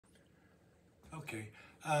Okay.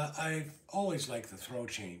 I've always liked the throw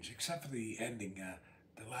change, except for the ending,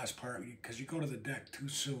 the last part, because you go to the deck too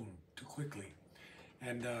soon, too quickly.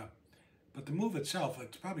 And but the move itself,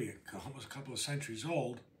 it's probably almost a couple of centuries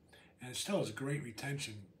old, and it still has a great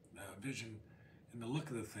retention vision in the look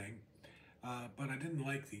of the thing. But I didn't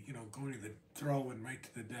like the, going to the throw and right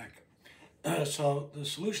to the deck. So the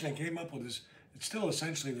solution I came up with is it's still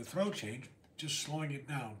essentially the throw change, just slowing it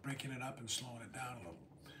down, breaking it up and slowing it down a little.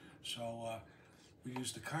 So we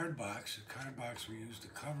use the card box. The card box we use to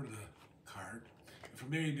cover the card. And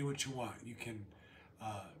from there you do what you want. You can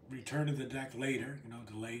return to the deck later,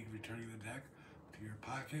 delay returning the deck to your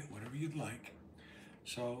pocket, whatever you'd like.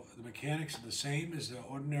 So the mechanics are the same as the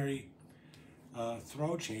ordinary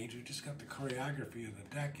throw change. We just got the choreography of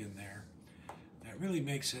the deck in there that really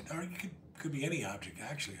makes it, or you could be any object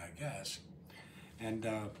actually, I guess. And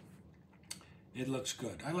it looks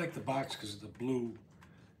good. I like the box because of the blue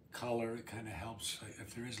color. It kind of helps.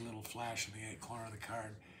 If there is a little flash in the corner of the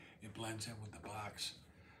card, it blends in with the box.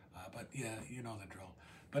 But yeah, you know the drill.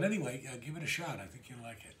 But anyway, give it a shot. I think you'll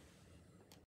like it.